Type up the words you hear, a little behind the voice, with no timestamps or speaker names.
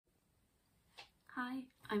Hi,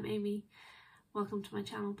 I'm Amy. Welcome to my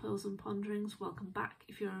channel, Pearls and Ponderings. Welcome back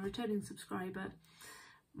if you're a returning subscriber.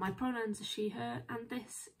 My pronouns are she, her, and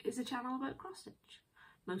this is a channel about cross-stitch,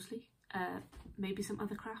 mostly. Maybe some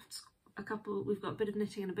other crafts, we've got a bit of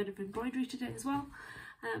knitting and a bit of embroidery today as well.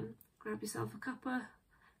 Grab yourself a cuppa,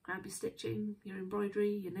 grab your stitching, your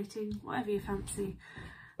embroidery, your knitting, whatever you fancy,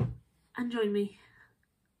 and join me.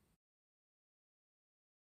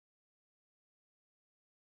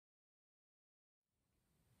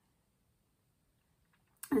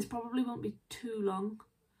 This probably won't be too long.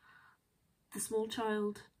 The small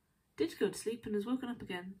child did go to sleep and has woken up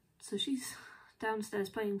again, so she's downstairs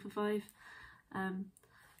playing for 5, and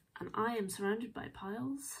I am surrounded by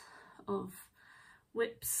piles of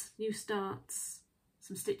whips, new starts,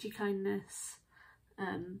 some stitchy kindness,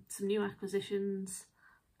 some new acquisitions,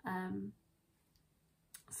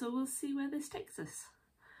 so we'll see where this takes us.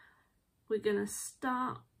 We're gonna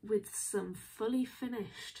start with some fully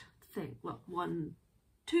finished things, well,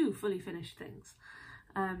 two fully finished things.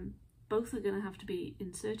 Both are going to have to be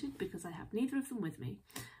inserted because I have neither of them with me.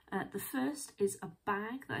 The first is a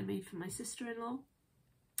bag that I made for my sister-in-law.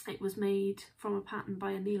 It was made from a pattern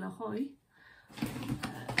by Aneela, Hoey.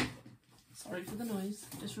 Sorry for the noise,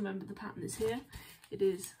 just remember the pattern is here. It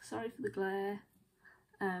is, sorry for the glare,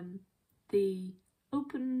 the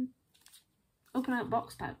open out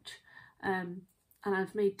box pouch. And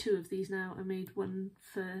I've made 2 of these now. I made one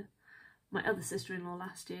for my other sister-in-law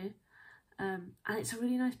last year, and it's a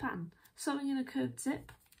really nice pattern. Sewing in a curved zip,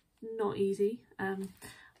 not easy.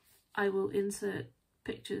 I will insert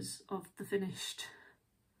pictures of the finished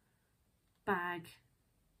bag.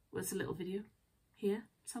 There's a little video here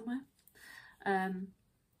somewhere.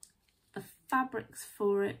 The fabrics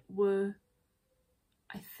for it were,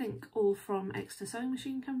 I think, all from Exeter Sewing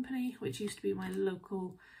Machine Company, which used to be my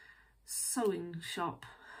local sewing shop.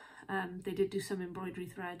 They did do some embroidery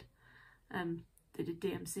thread. They did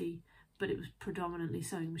DMC, but it was predominantly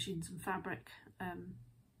sewing machines and fabric. I'm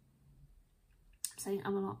saying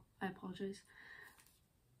a lot, I apologise.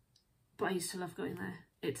 But I used to love going there.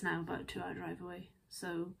 It's now about a 2-hour drive away,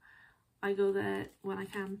 so I go there when I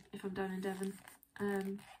can if I'm down in Devon.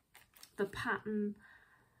 The pattern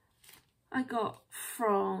I got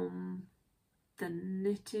from the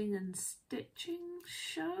Knitting and Stitching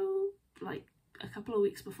show, like a couple of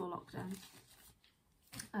weeks before lockdown.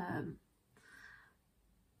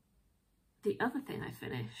 The other thing I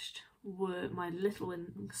finished were my Little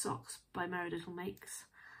Wing socks by Merry Little Makes.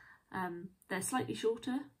 They're slightly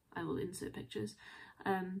shorter, I will insert pictures,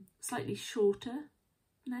 slightly shorter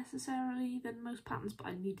necessarily than most patterns, but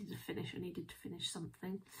I needed to finish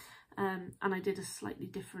something. And I did a slightly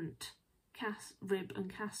different rib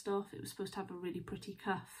and cast off. It was supposed to have a really pretty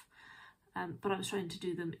cuff, but I was trying to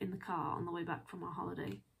do them in the car on the way back from our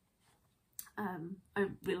holiday. I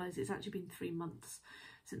realise it's actually been 3 months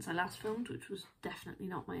since I last filmed, which was definitely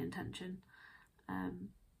not my intention.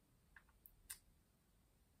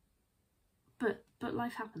 But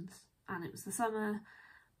life happens, and it was the summer,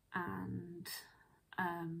 and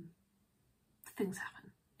things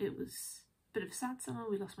happen. It was a bit of a sad summer.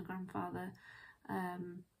 We lost my grandfather,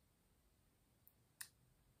 and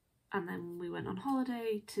then we went on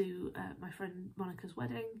holiday to my friend Monica's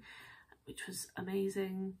wedding, which was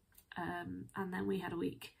amazing. And then we had a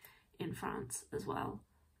week in France as well.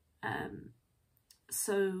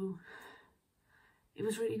 So it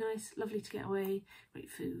was really nice, lovely to get away, great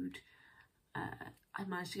food. I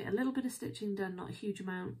managed to get a little bit of stitching done, not a huge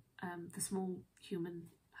amount. The small human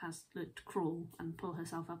has learned to crawl and pull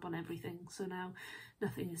herself up on everything, so now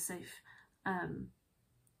nothing is safe. And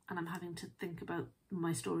I'm having to think about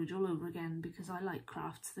my storage all over again because I like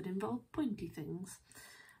crafts that involve pointy things,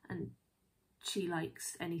 and she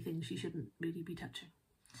likes anything she shouldn't really be touching.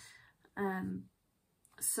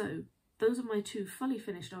 So those are my 2 fully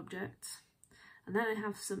finished objects, and then I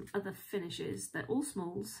have some other finishes. They're all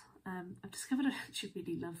smalls. I've discovered I actually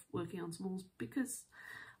really love working on smalls because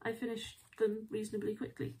I finish them reasonably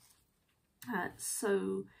quickly.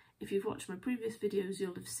 So if you've watched my previous videos,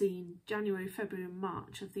 you'll have seen January, February and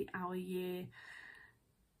March of the Our Year.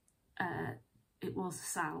 It was a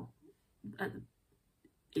Sal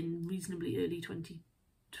in reasonably early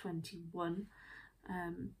 2021.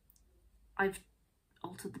 I've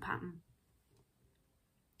altered the pattern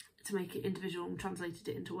to make it individual and translated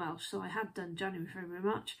it into Welsh. So I had done January, February,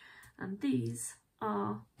 March, and these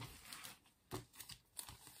are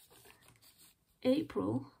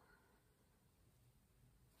April,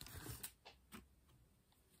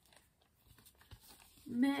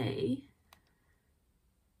 May,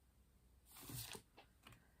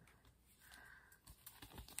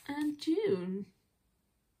 and June.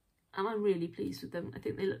 and I'm really pleased with them. I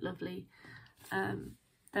think they look lovely.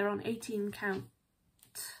 They're on 18 count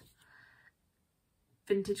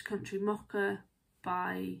Vintage Country Mocha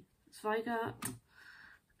by Zweigart.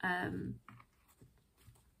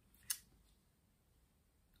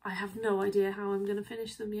 I have no idea how I'm going to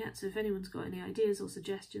finish them yet, so if anyone's got any ideas or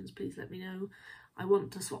suggestions, please let me know. I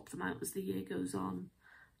want to swap them out as the year goes on.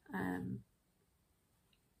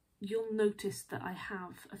 You'll notice that I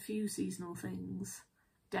have a few seasonal things,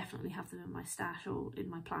 definitely have them in my stash or in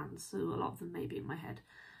my plans, so a lot of them may be in my head.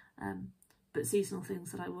 But seasonal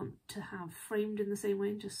things that I want to have framed in the same way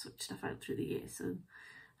and just switch stuff out through the year, so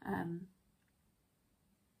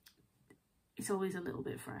it's always a little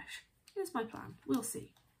bit fresh. Here's my plan, we'll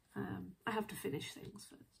see. I have to finish things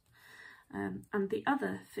first. And the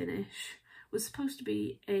other finish was supposed to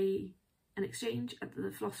be an exchange at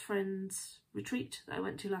the Floss Friends retreat that I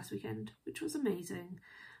went to last weekend, which was amazing,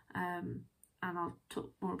 and I'll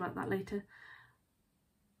talk more about that later.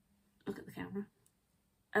 Look at the camera.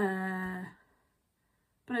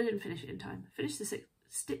 But I didn't finish it in time. I finished the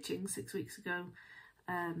stitching 6 weeks ago,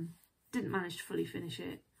 didn't manage to fully finish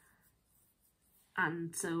it,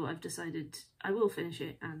 and so I've decided I will finish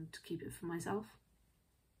it and keep it for myself,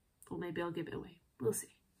 or maybe I'll give it away, we'll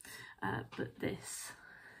see. But this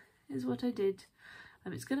is what I did.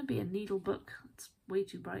 It's going to be a needle book. It's way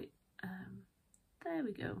too bright. There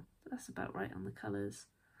we go, that's about right on the colours.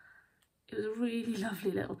 It was a really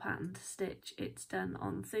lovely little pattern to stitch. It's done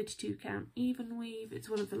on 32 count even weave. It's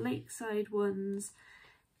one of the lakeside ones.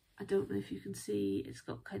 I don't know if you can see, it's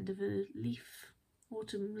got kind of a leaf,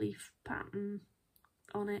 autumn leaf pattern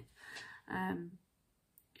on it.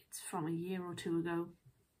 It's from a year or two ago.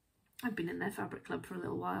 I've been in their fabric club for a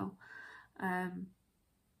little while,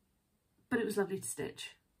 but it was lovely to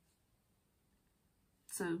stitch.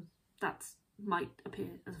 So that might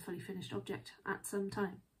appear as a fully finished object at some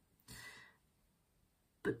time,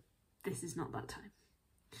 but this is not that time.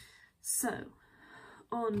 So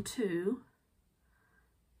on to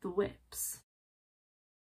the whips.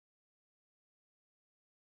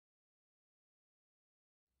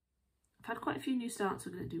 I've had quite a few new starts.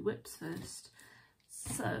 We're going to do whips first.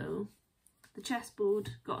 So the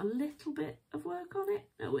chessboard got a little bit of work on it,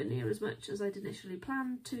 nowhere near as much as I'd initially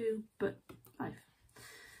planned to, but life.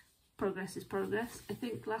 Progress is progress. I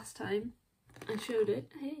think last time I showed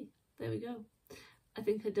it, hey, there we go. I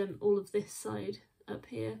think I'd done all of this side up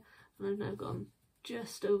here, and I've now gone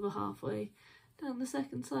just over halfway down the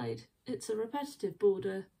second side. It's a repetitive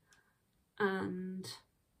border, and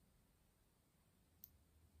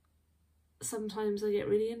sometimes I get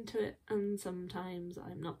really into it and sometimes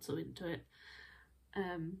I'm not so into it.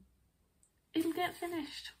 It'll get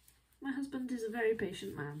finished. My husband is a very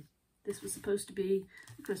patient man. This was supposed to be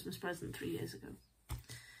a Christmas present 3 years ago.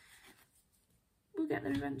 We'll get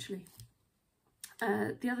there eventually.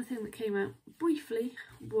 The other thing that came out briefly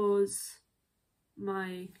was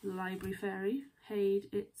my library fairy, HAED.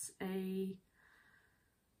 It's a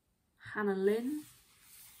Hannah Lynn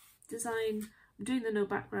design. I'm doing the no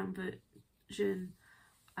background version.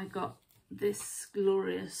 I got this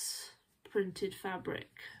glorious printed fabric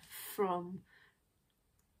from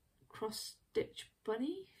Cross Stitch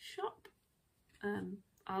Bunny shop.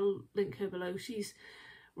 I'll link her below. She's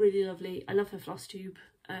really lovely. I love her Flosstube.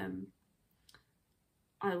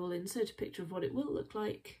 I will insert a picture of what it will look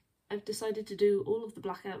like. I've decided to do all of the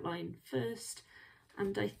black outline first,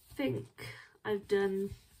 and I think I've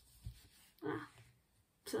done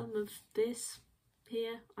some of this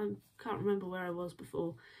here. I can't remember where I was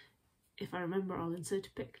before. If I remember, I'll insert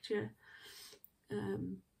a picture.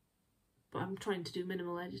 But I'm trying to do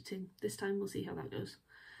minimal editing this time. We'll see how that goes.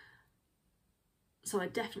 So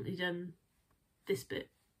I've definitely done this bit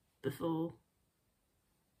before.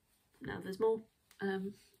 Now there's more.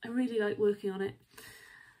 I really like working on it,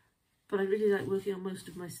 but I really like working on most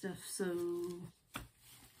of my stuff, so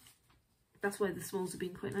that's why the smalls have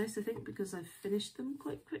been quite nice, I think, because I've finished them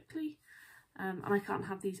quite quickly. And I can't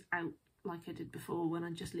have these out like I did before when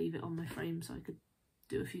I just leave it on my frame, so I could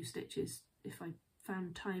do a few stitches if I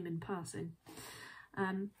found time in passing.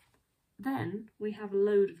 Then we have a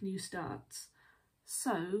load of new starts.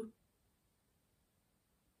 So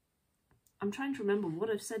I'm trying to remember what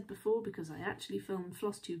I've said before, because I actually filmed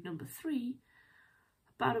Flosstube number 3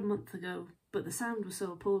 about a month ago, but the sound was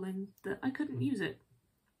so appalling that I couldn't use it.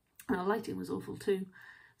 And the lighting was awful too,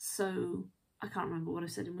 so I can't remember what I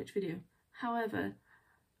said in which video. However,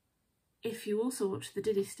 if you also watch the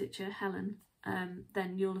Diddy stitcher, Helen,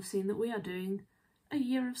 then you'll have seen that we are doing a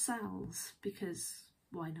year of Sal's, because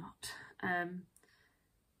why not?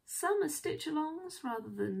 Some are stitch-alongs rather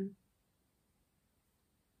than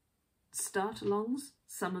start-alongs.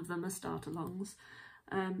 Some of them are start-alongs,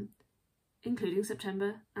 including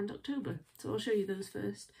September and October. So I'll show you those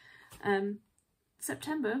first.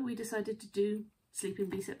 September, we decided to do Sleeping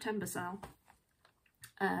Bee September Sal,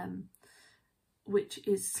 which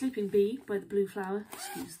is Sleeping Bee by the Blue Flower.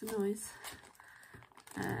 Excuse the noise.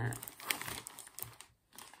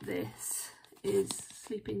 This is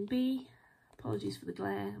Sleeping Bee. Apologies for the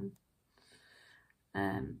glare.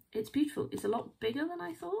 It's beautiful. It's a lot bigger than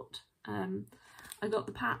I thought. I got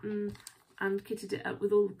the pattern and kitted it up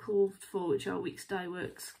with all the called for, which are Weeks Dye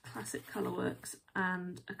Works, Classic Colour Works,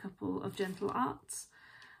 and a couple of Gentle Arts.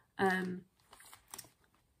 And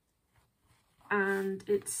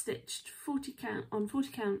it's stitched 40 count on 40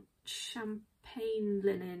 count champagne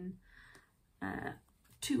linen,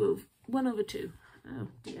 1/2. Oh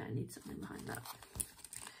dear, I need something behind that.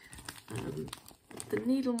 The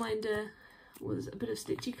Needleminder was a bit of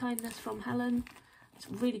stitchy kindness from Helen. It's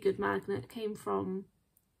a really good magnet. Came from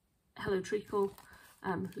Hello Treacle,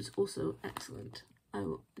 who's also excellent. I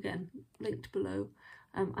will, again, linked below.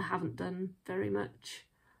 I haven't done very much.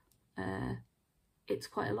 It's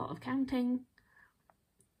quite a lot of counting,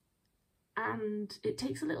 and it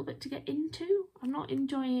takes a little bit to get into. I'm not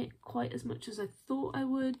enjoying it quite as much as I thought I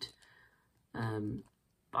would, but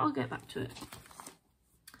I'll get back to it.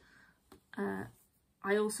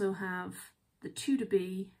 I also have the Tudor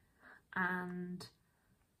Bee and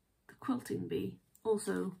the Quilting Bee,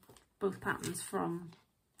 also both patterns from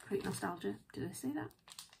Create Nostalgia. Did I say that?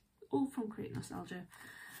 All from Create Nostalgia,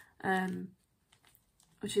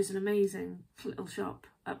 which is an amazing little shop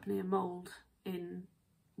up near Mould in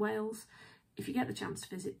Wales. If you get the chance to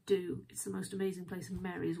visit, do. It's the most amazing place, and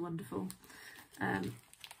Mary is wonderful.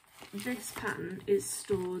 This pattern is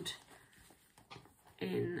stored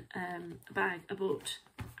in a bag I bought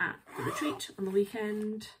at the retreat on the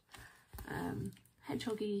weekend.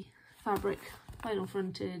 Hedgehoggy fabric, vinyl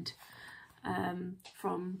fronted,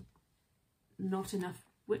 from Not Enough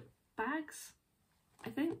Whip Bags, I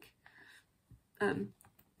think.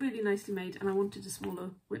 Really nicely made, and I wanted a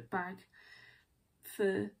smaller whip bag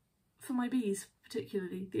for my bees,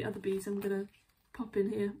 particularly. The other bees I'm going to pop in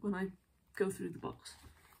here when I go through the box.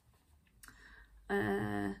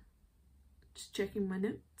 Just checking my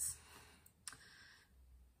notes.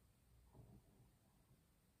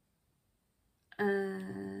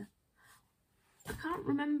 I can't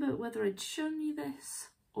remember whether I'd shown you this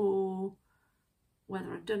or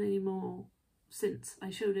whether I've done any more since I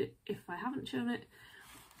showed it, if I haven't shown it,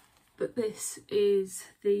 but this is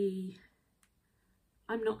the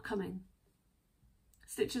I'm Not Coming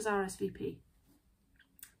Stitches RSVP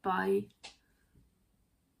by,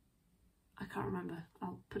 I can't remember,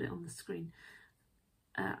 I'll put it on the screen.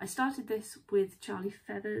 I started this with Charlie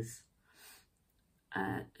Feathers,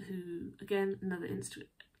 who, again, another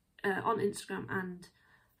on Instagram, and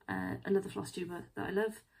another Flosstuber that I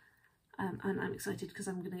love, and I'm excited because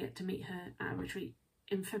I'm going to get to meet her at a retreat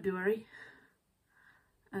in February.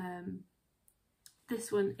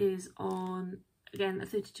 This one is on, again, a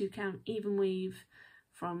 32 count even weave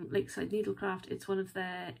from Lakeside Needlecraft. It's one of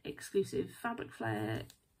their exclusive fabric flare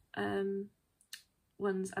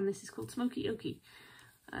ones, and this is called Smoky Oaky.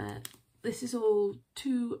 This is all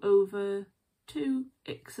 2/2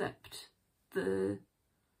 except the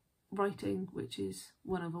writing, which is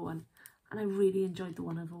 1/1, and I really enjoyed the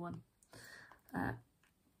 1/1.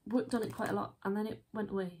 Worked on it quite a lot, and then it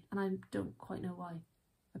went away, and I don't quite know why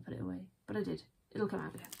I put it away, but I did. It'll come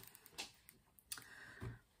out again.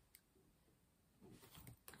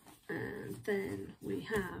 And then we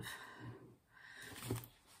have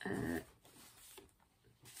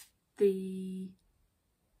the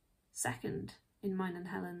second in mine and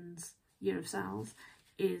Helen's Year of Sals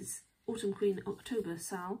is Autumn Queen October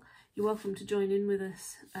Sal. You're welcome to join in with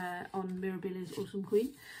us on Mirabilia's Autumn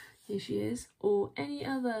Queen. Here she is, or any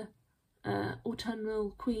other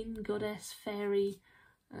autumnal queen, goddess, fairy.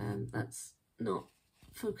 That's not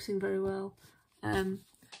focusing very well. The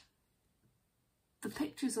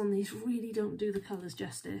pictures on these really don't do the colours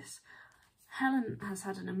justice. Helen has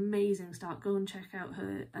had an amazing start. Go and check out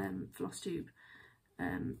her Flosstube.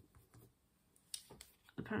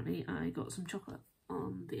 Apparently I got some chocolate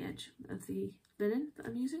on the edge of the linen that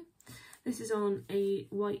I'm using. This is on a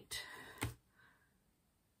white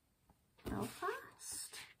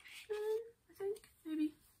Belfast linen, I think,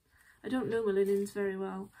 maybe. I don't know my linens very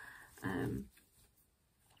well.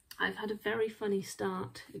 I've had a very funny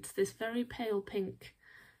start. It's this very pale pink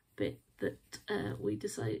bit that we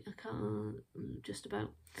decided, I can't, just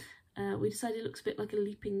about, we decided it looks a bit like a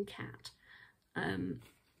leaping cat.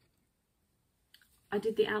 I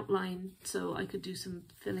did the outline so I could do some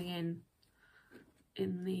filling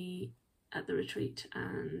in the at the retreat,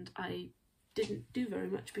 and I didn't do very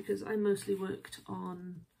much because I mostly worked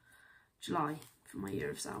on July for my year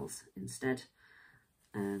of sales instead.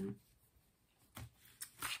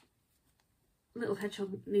 Little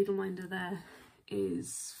hedgehog needleminder there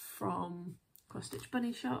is from Cross Stitch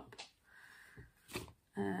Bunny Shop.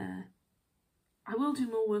 I will do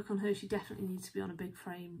more work on her. She definitely needs to be on a big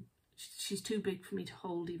frame. She's too big for me to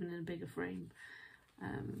hold even in a bigger frame.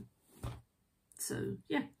 So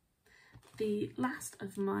yeah, the last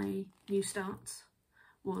of my new starts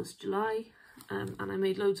was July, and I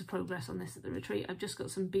made loads of progress on this at the retreat. I've just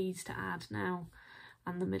got some beads to add now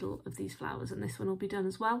and the middle of these flowers, and this one will be done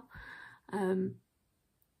as well.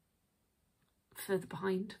 Further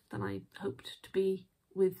behind than I hoped to be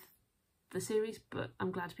with the series, but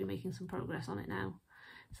I'm glad to be making some progress on it now.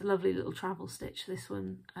 It's a lovely little travel stitch, this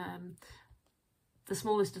one. The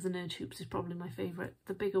smallest of the nerd hoops is probably my favourite.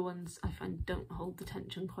 The bigger ones I find don't hold the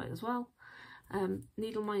tension quite as well.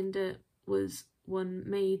 Needleminder was one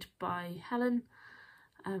made by Helen,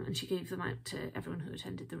 and she gave them out to everyone who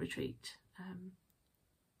attended the retreat, and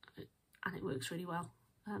it works really well.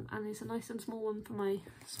 And it's a nice and small one for my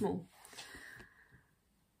small.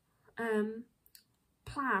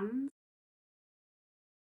 Plans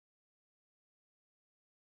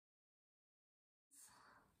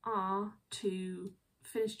are to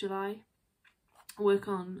finish July, work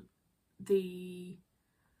on the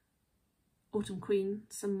Autumn Queen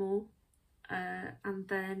some more, and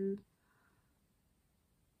then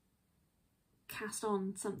cast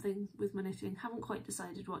on something with my knitting. Haven't quite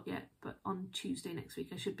decided what yet, but on Tuesday next week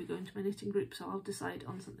I should be going to my knitting group, so I'll decide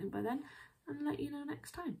on something by then and let you know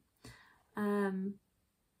next time.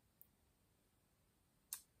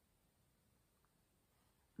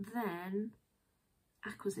 Then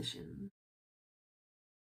acquisition.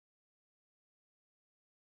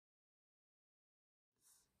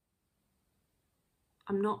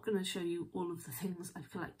 I'm not going to show you all of the things I've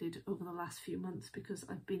collected over the last few months because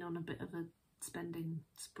I've been on a bit of a spending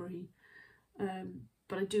spree,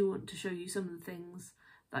 but I do want to show you some of the things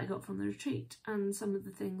that I got from the retreat and some of the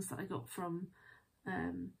things that I got from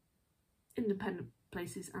independent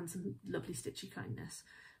places and some lovely stitchy kindness.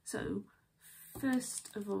 So first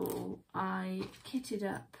of all, I kitted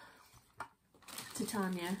up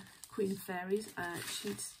Titania, Queen of Fairies.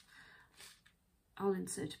 I'll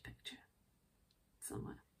insert a picture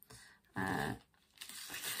somewhere.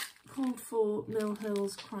 Called for Mill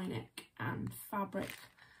Hills, Kryneck and fabric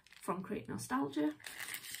from Create Nostalgia.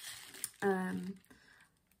 I'm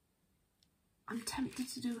tempted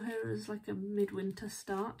to do her as like a midwinter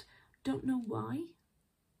start. Don't know why,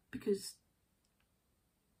 because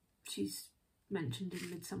she's mentioned in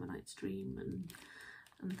Midsummer Night's Dream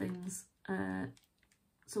and things.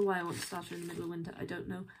 So why I want to start her in the middle of winter, I don't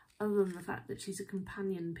know, other than the fact that she's a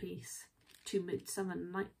companion piece to Midsummer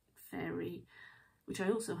Night Fairy, which I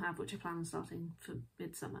also have, which I plan on starting for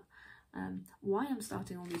Midsummer. Why I'm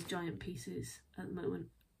starting all these giant pieces at the moment,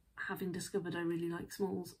 having discovered I really like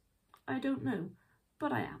smalls, I don't know,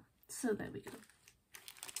 but I am. So there we go.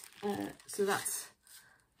 So that's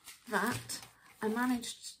that. I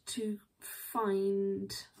managed to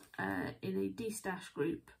find in a D-Stash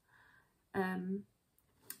group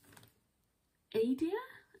Adia,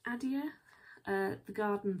 the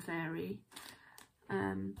Garden Fairy,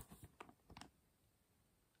 and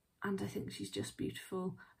I think she's just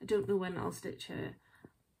beautiful. I don't know when I'll stitch her,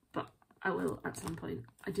 but I will at some point.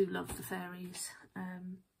 I do love the fairies,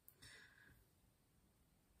 and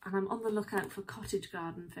I'm on the lookout for Cottage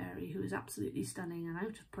Garden Fairy, who is absolutely stunning and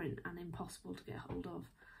out of print and impossible to get hold of.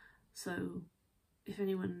 So if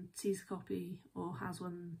anyone sees a copy or has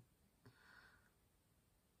one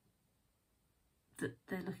that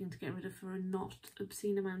they're looking to get rid of for a not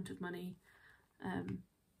obscene amount of money,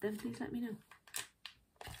 then please let me know.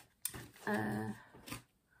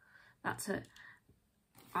 That's it.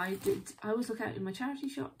 I always look out in my charity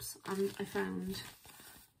shops, and I found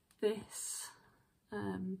this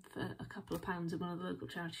for a couple of pounds in one of the local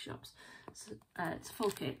charity shops. So, it's a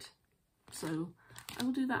full kit, so I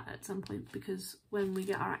will do that at some point, because when we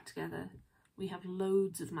get our act together we have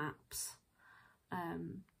loads of maps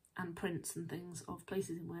and prints and things of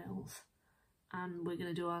places in Wales, and we're going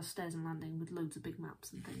to do our stairs and landing with loads of big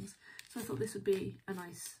maps and things. So I thought this would be a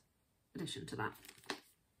nice addition to that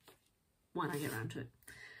when I get around to it.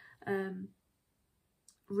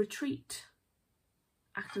 Retreat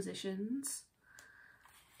acquisitions.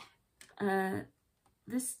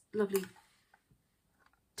 This lovely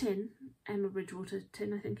tin, Emma Bridgewater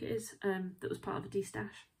tin I think it is, that was part of a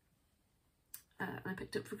D-Stash. I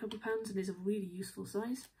picked up for a couple of pounds and is a really useful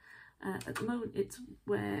size. At the moment it's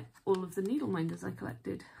where all of the Needleminders I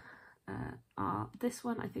collected are this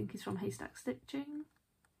one, I think, is from Haystack Stitching.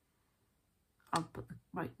 I'll put the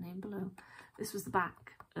right name below. This was the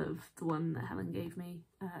back of the one that Helen gave me.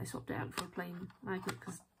 I swapped it out for a plain magnet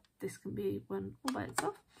because this can be one all by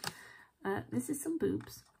itself. This is some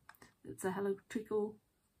boobs. It's a Hello Treacle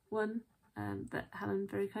one that Helen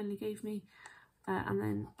very kindly gave me. And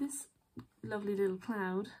then this lovely little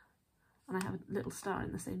cloud, and I have a little star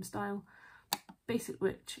in the same style. Basic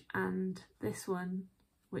Witch, and this one,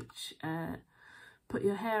 which put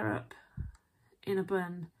your hair up in a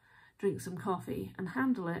bun, drink some coffee and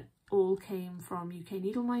handle it, all came from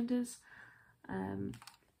UKNeedleMinders. And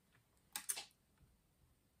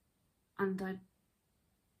I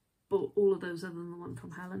bought all of those other than the one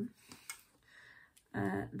from Helen.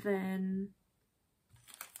 Then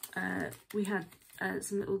we had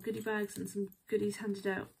some little goodie bags and some goodies handed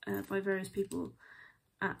out by various people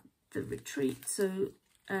at the retreat. So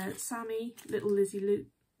Sammy, Little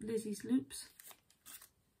Lizzie's Loops,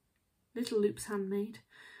 Little Loops Handmade,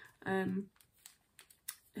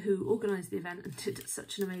 who organised the event and did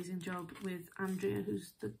such an amazing job with Andrea,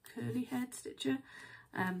 who's the curly haired stitcher.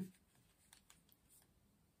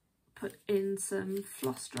 Put in some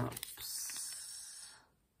floss drops,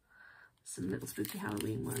 some little spooky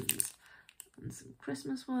Halloween ones, and some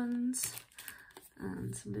Christmas ones,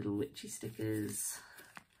 and some little witchy stickers,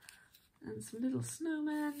 and some little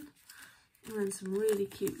snowmen, and then some really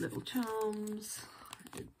cute little charms.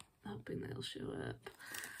 I'm hoping they'll show up.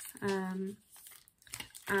 And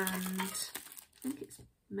I think it's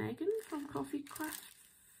Megan from Coffee Craft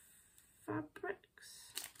Fabrics.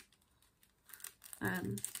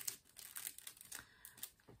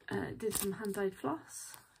 Did some hand-dyed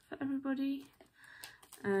floss for everybody.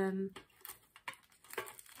 And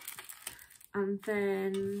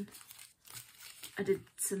then I did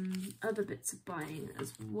some other bits of buying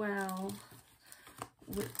as well,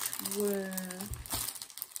 which were,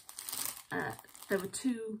 there were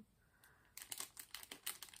two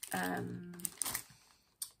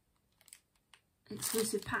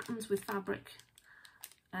exclusive patterns with fabric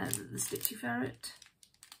that the Stitchy Ferret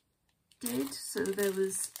did. So there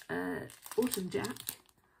was Autumn Jack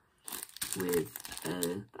with,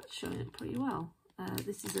 that's showing it pretty well.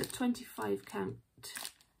 This is a 25 count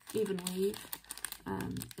even weave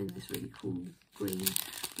in this really cool green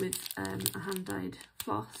with a hand dyed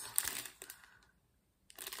floss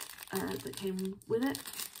that came with it.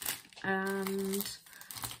 And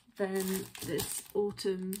then this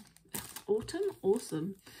awesome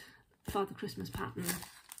Father Christmas pattern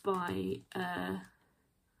by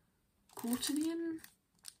Quarternian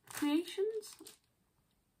Creations.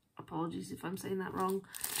 Apologies if I'm saying that wrong.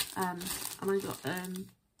 And I got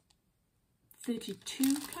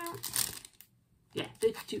 32 count. Yeah,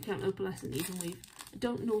 32 count opalescent even weave. I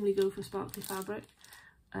don't normally go for sparkly fabric,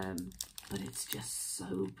 but it's just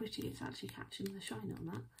so pretty. It's actually catching the shine on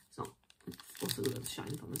that. It's not. It's also got the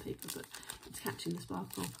shine on the paper, but it's catching the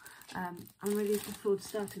sparkle. I'm really looking forward to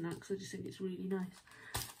starting that because I just think it's really nice.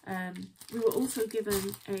 We were also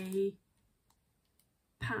given a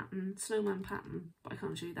pattern, snowman pattern, but I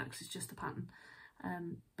can't show you that because it's just a pattern,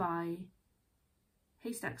 by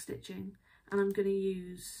Haystack Stitching, and I'm going to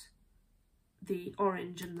use the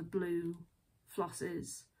orange and the blue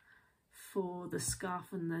flosses for the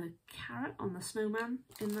scarf and the carrot on the snowman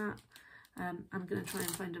in that. I'm going to try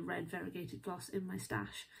and find a red variegated floss in my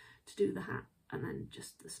stash to do the hat and then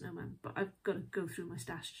just the snowman, but I've got to go through my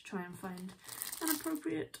stash to try and find an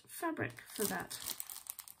appropriate fabric for that.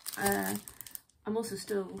 I'm also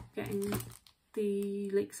still getting the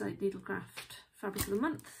Lakeside Needlecraft Fabric of the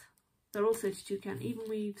Month. They're all 32 count even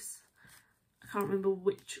weaves. I can't remember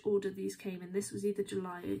which order these came in. This was either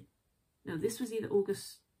July, no, this was either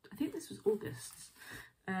August. I think this was August.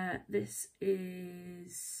 This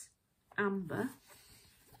is Amber,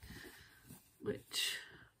 which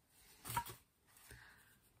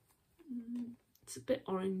it's a bit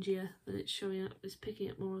orangier than it's showing up. It's picking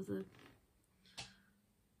up more of the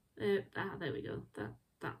there we go.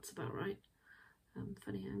 That's about right.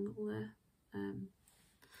 Funny angle there.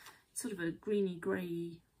 Sort of a greeny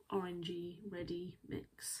grey, orangey, reddy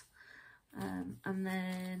mix. And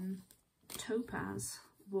then Topaz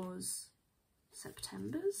was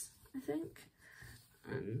September's, I think.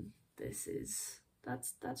 And this is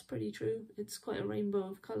that's pretty true. It's quite a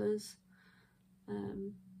rainbow of colours.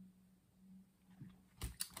 And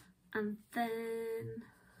then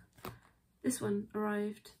this one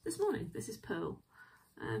arrived this morning. This is Pearl,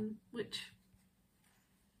 which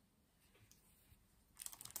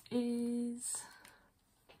is,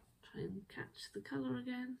 try and catch the colour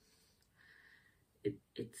again.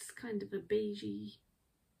 It's kind of a beigey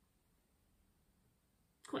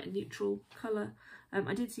quite a neutral colour.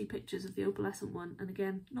 I did see pictures of the opalescent one, and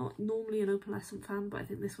again, not normally an opalescent fan, but I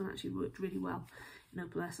think this one actually worked really well in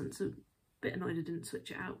opalescent, so a bit annoyed I didn't switch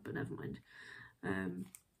it out, but never mind.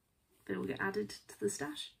 They will get added to the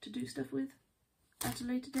stash to do stuff with at a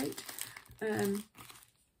later date.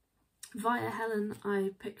 Via Helen,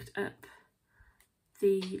 I picked up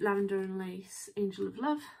the Lavender and Lace Angel of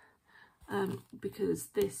Love, because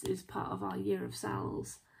this is part of our Year of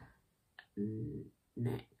Sal's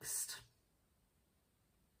next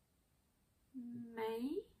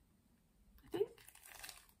May, I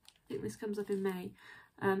think this comes up in May.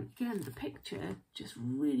 Again, the picture just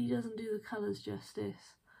really doesn't do the colours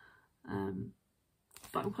justice,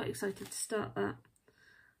 but I'm quite excited to start that,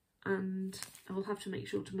 and I will have to make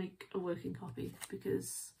sure to make a working copy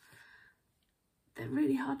because they're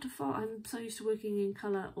really hard to follow. I'm so used to working in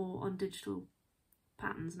colour or on digital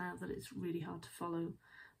patterns now that it's really hard to follow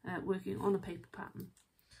working on a paper pattern.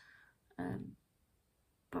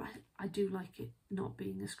 But I do like it not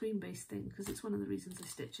being a screen-based thing, because it's one of the reasons I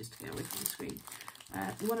stitch is to get away from the screen.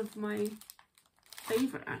 One of my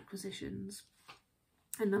favourite acquisitions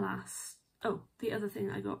in the last... Oh, the other thing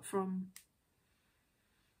I got from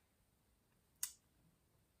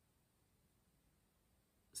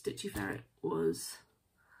Stitchy Ferret was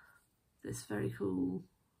this very cool,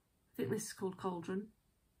 I think this is called Cauldron,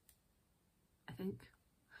 I think,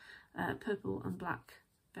 purple and black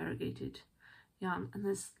variegated yarn, and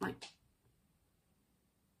there's like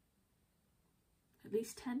at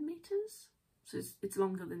least 10 metres, so it's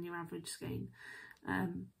longer than your average skein.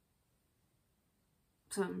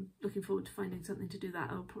 So I'm looking forward to finding something to do that.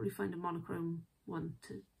 I'll probably find a monochrome one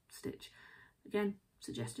to stitch. Again,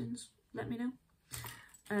 suggestions, let me know.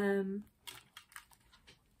 And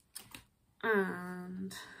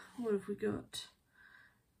what have we got?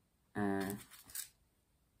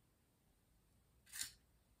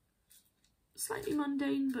 Slightly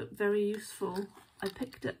mundane but very useful. I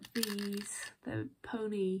picked up these, they're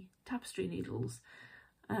pony tapestry needles,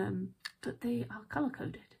 but they are colour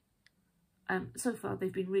coded. So far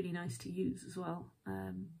they've been really nice to use as well,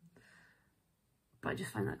 but I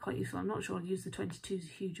just find that quite useful. I'm not sure I'll use the 22s a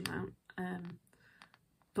huge amount,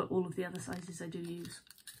 but all of the other sizes I do use.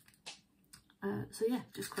 So yeah,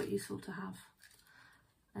 just quite useful to have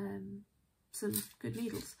some good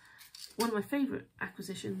needles. One of my favourite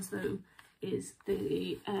acquisitions though is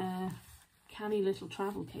the Canny Little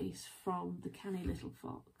travel case from the Canny Little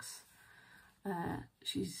Fox.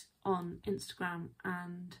 She's on Instagram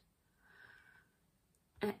and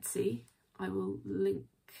Etsy. I will link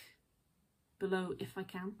below if I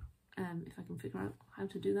can figure out how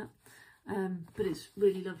to do that. But it's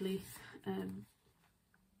really lovely.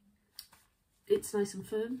 It's nice and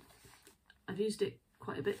firm. I've used it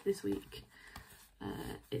quite a bit this week.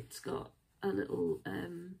 It's got a little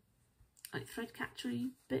like thread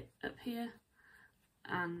catchery bit up here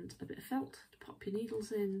and a bit of felt to pop your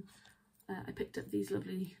needles in. I picked up these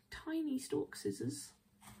lovely tiny stalk scissors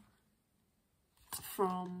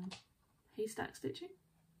from Haystack Stitching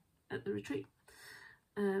at the retreat.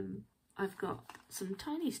 I've got some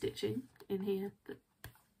tiny stitching in here that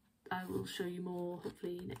I will show you more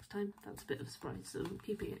hopefully next time. That's a bit of a surprise, so I'm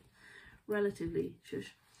keeping it relatively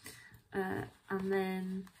shush. And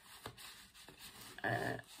then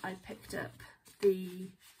I picked up the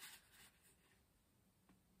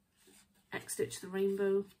X Stitch the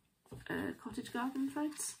Rainbow cottage garden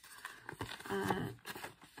threads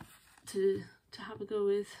to have a go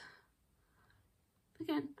with.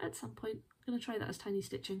 Again, at some point, I'm going to try that as tiny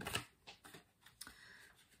stitching.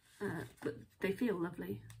 But they feel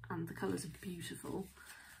lovely and the colours are beautiful.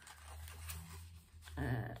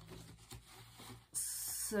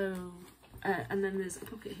 And then there's a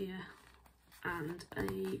pocket here and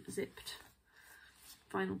a zipped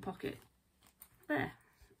vinyl pocket there.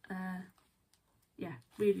 Yeah,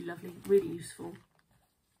 really lovely, really useful.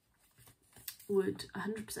 Would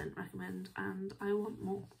 100% recommend, and I want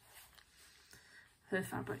more. Her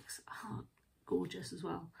fabrics are gorgeous as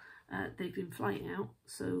well. They've been flying out,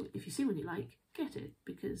 so if you see one you like, get it,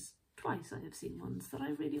 because twice I have seen ones that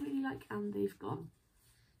I really, really like and they've gone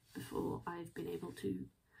before I've been able to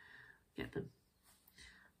get them.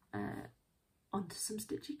 Onto some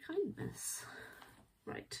stitchy kindness.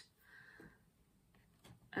 Right.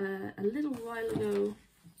 A little while ago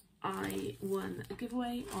I won a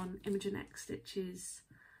giveaway on Imogen X Stitch's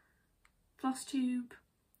Flosstube,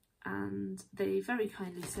 and they very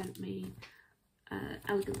kindly sent me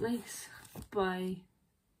Elegant Lace by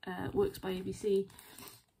Works by ABC.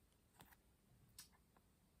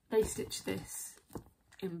 They stitched this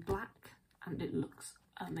in black and it looks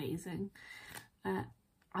amazing.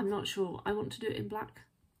 I'm not sure I want to do it in black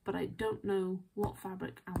but I don't know what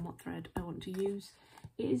fabric and what thread I want to use.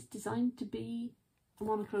 It is designed to be a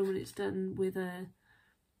monochrome when it's done with a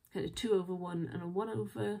kind of 2/1 and a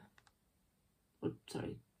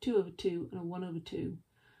 2/2 and a 1/2,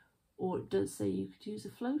 or it does say you could use a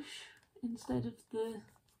floche instead of the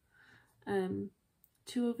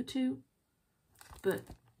 2/2, but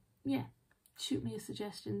yeah, shoot me your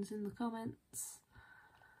suggestions in the comments.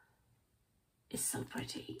 It's so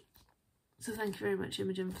pretty. So thank you very much,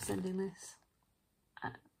 Imogen, for sending this.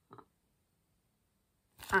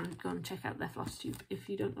 And go and check out their Flosstube if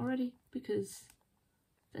you don't already, because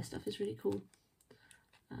their stuff is really cool.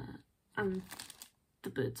 And the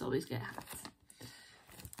birds always get hats.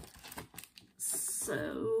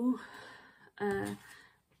 So,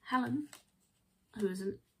 Helen,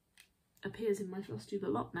 who appears in my Flosstube a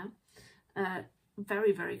lot now,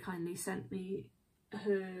 very, very kindly sent me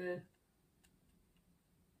her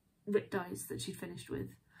Rit dyes that she finished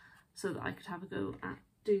with so that I could have a go at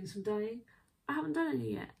doing some dyeing. I haven't done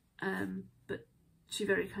any yet, but she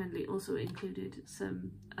very kindly also included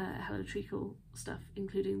some Hello Treacle stuff,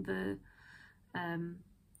 including the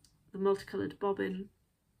multicoloured bobbin,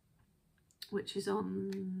 which is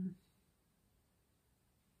on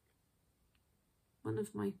one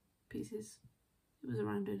of my pieces. It was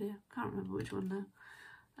around earlier, can't remember which one now.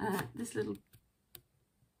 This little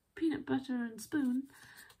peanut butter and spoon,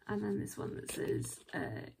 and then this one that says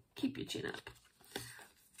keep your chin up.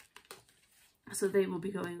 So they will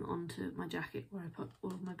be going onto my jacket where I put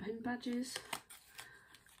all of my pin badges.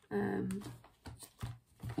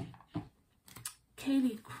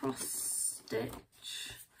 Kaylee Cross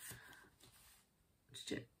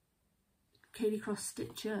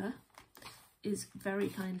Stitcher is very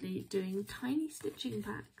kindly doing tiny stitching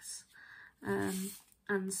packs,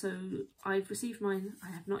 and so I've received mine.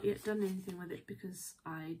 I have not yet done anything with it because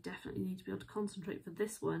I definitely need to be able to concentrate for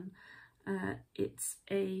this one. It's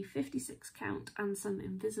a 56 count and some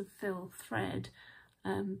Invisifill thread.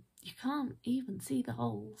 You can't even see the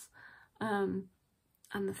holes, and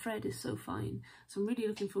the thread is so fine, so I'm really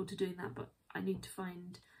looking forward to doing that, but I need to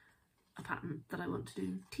find a pattern that I want to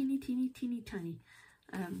do teeny tiny.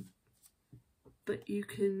 But you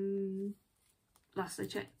can, last I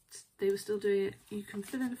checked they were still doing it, you can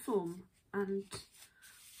fill in a form and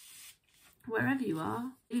wherever you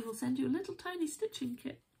are he will send you a little tiny stitching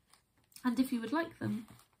kit. And if you would like them,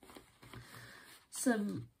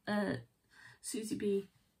 some Susie B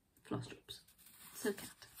floss strips, so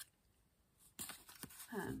cat.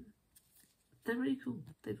 They're really cool.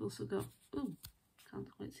 They've also got, oh,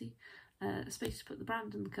 can't quite see, a space to put the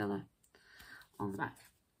brand and the colour on the back.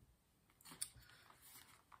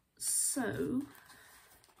 So,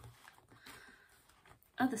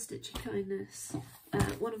 other stitchy kindness.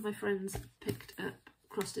 One of my friends picked up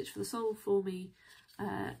Cross Stitch for the Soul for me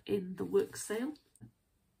in the work sale.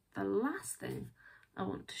 The last thing I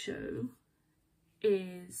want to show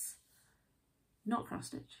is not cross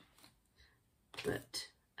stitch, but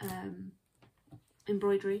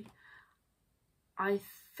embroidery. I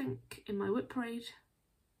think in my whip parade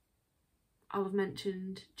I'll have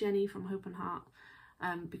mentioned Jenny from Hope and Hart,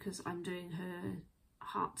 because I'm doing her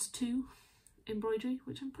Hearts 2 embroidery,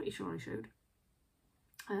 which I'm pretty sure I showed.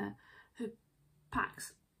 Her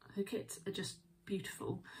packs, her kits are just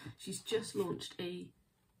beautiful. She's just launched a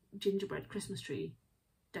gingerbread Christmas tree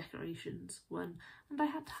decorations one, and I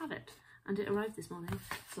had to have it, and it arrived this morning,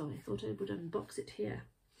 so I thought I would unbox it here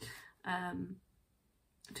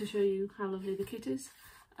to show you how lovely the kit is.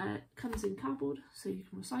 It comes in cardboard, so you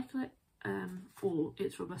can recycle it, or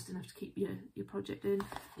it's robust enough to keep your project in.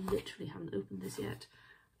 I literally haven't opened this yet.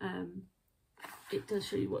 It does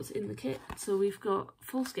show you what's in the kit. So we've got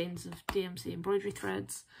full skeins of DMC embroidery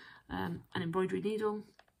threads, an embroidery needle,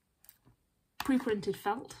 pre-printed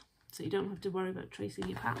felt, so you don't have to worry about tracing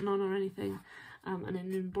your pattern on or anything, and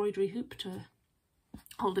an embroidery hoop to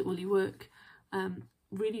hold it while you work,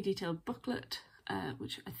 really detailed booklet,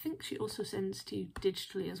 which I think she also sends to you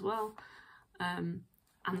digitally as well, and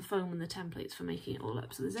the foam and the templates for making it all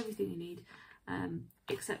up. So there's everything you need,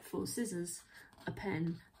 except for scissors, a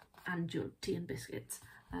pen, and your tea and biscuits,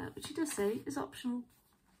 which she does say is optional,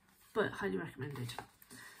 but highly recommended.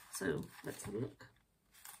 So let's have a look.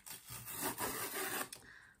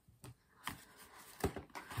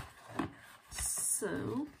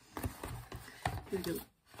 So here we go.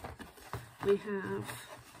 We have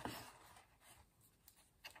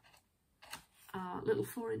our little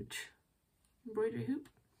 4-inch embroidery hoop,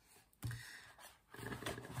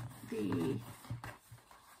 the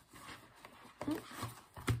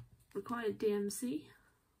required DMC,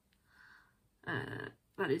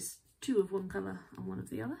 that is 2 of one colour and 1 of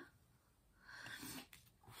the other,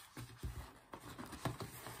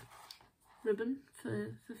 ribbon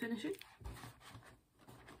for finishing.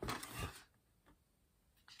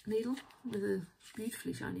 Needle with a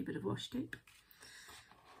beautifully shiny bit of washi tape.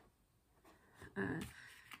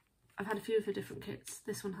 I've had a few of her different kits.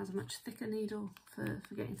 This one has a much thicker needle for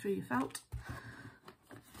getting through your felt.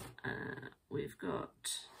 We've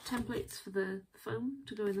got templates for the foam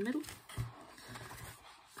to go in the middle.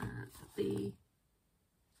 The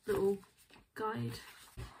little guide.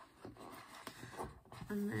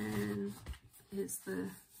 And then here's the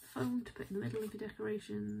foam to put in the middle of your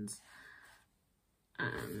decorations.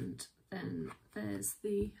 And then there's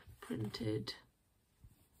the printed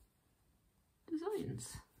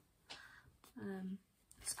designs.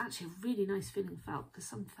 It's actually a really nice feeling felt, because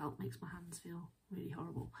some felt makes my hands feel really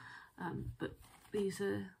horrible. But these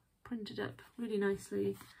are printed up really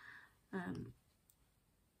nicely.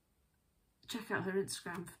 Check out her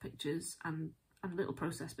Instagram for pictures and little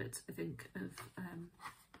process bits, I think,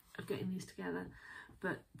 of getting these together.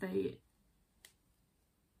 But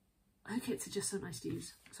her kits are just so nice to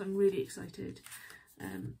use, so I'm really excited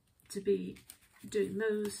to be doing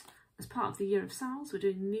those. As part of the Year of Sals, we're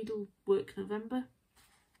doing Needlework November,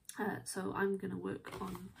 so I'm going to work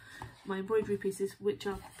on my embroidery pieces, which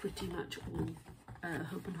are pretty much all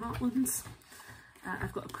Hope and Hart ones.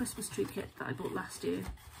 I've got a Christmas tree kit that I bought last year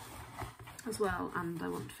as well, and I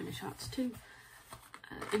want to finish Hearts too.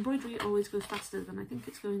 Embroidery always goes faster than I think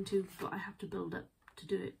it's going to, but I have to build up to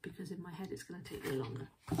do it because in my head it's going to take way longer.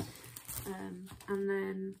 And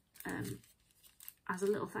then as a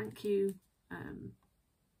little thank you,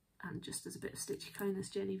 and just as a bit of stitchy kindness,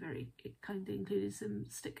 Jenny very kindly included some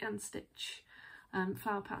stick and stitch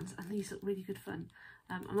flower patterns, and these look really good fun.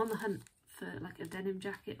 I'm on the hunt for like a denim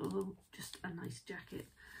jacket or just a nice jacket,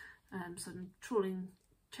 so I'm trawling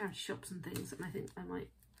charity shops and things, and I think I might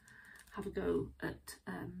have a go at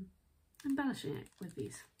embellishing it with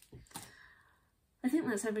these. I think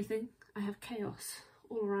that's everything. I have chaos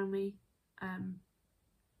all around me.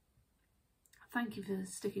 Thank you for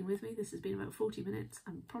sticking with me. This has been about 40 minutes.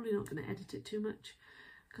 I'm probably not going to edit it too much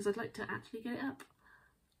because I'd like to actually get it up.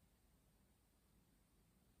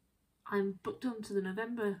 I'm booked on to the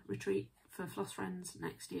November retreat for Floss Friends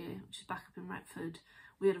next year, which is back up in Retford.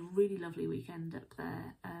 We had a really lovely weekend up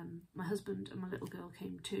there. My husband and my little girl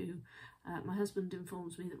came too. My husband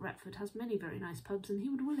informs me that Retford has many very nice pubs and he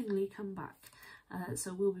would willingly come back.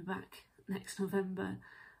 So we'll be back next November.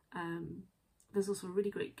 There's also a really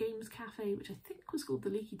great games cafe, which I think was called the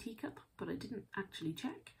Leaky Teacup, but I didn't actually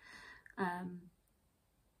check.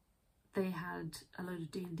 They had a load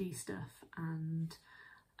of D&D stuff, and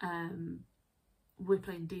we're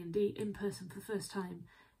playing D&D in person for the first time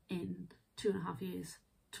in 2.5 years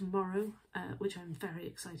tomorrow, which I'm very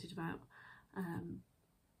excited about.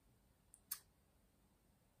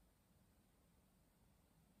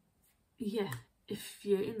 Yeah, if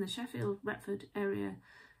you're in the Sheffield, Retford area,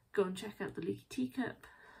 go and check out the Leaky Teacup,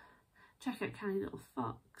 check out Canny Little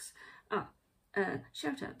Fox.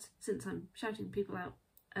 Shout outs, since I'm shouting people out.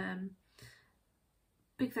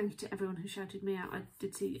 Big thank you to everyone who shouted me out. I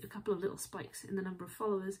did see a couple of little spikes in the number of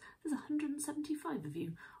followers. There's 175 of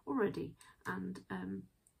you already, and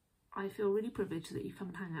I feel really privileged that you come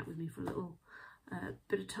and hang out with me for a little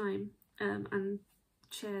bit of time and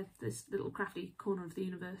share this little crafty corner of the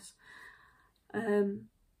universe.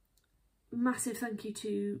 Massive thank you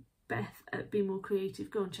to Beth at Be More Creative.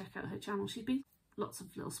 Go and check out her channel. She's been lots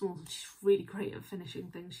of little smalls and she's really great at finishing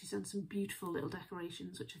things. She's done some beautiful little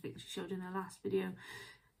decorations, which I think she showed in her last video.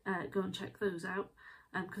 Go and check those out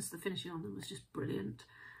because the finishing on them was just brilliant.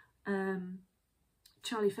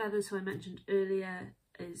 Charlie Feathers, who I mentioned earlier,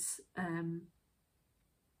 is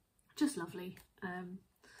just lovely,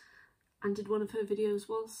 and did one of her videos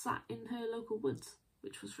while sat in her local woods,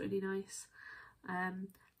 which was really nice.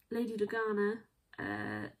 Lady Lugana,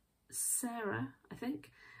 Sarah, I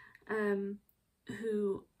think,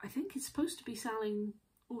 who I think is supposed to be selling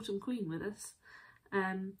Autumn Queen with us,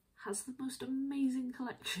 has the most amazing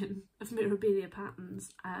collection of Mirabilia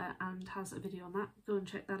patterns and has a video on that. Go and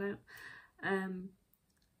check that out.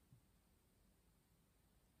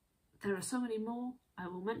 There are so many more. I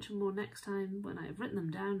will mention more next time when I've written them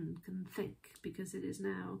down and can think, because it is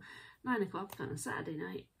now 9 o'clock on a Saturday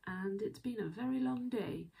night and it's been a very long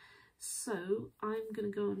day. So I'm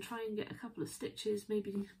going to go and try and get a couple of stitches,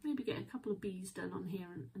 maybe get a couple of bees done on here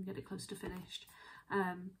and get it close to finished.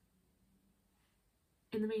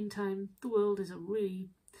 In the meantime, the world is a really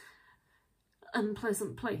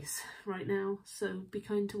unpleasant place right now, so be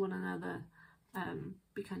kind to one another,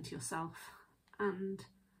 be kind to yourself, and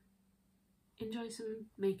enjoy some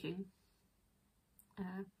making.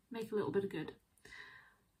 Make a little bit of good.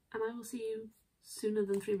 And I will see you sooner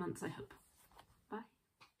than 3 months, I hope.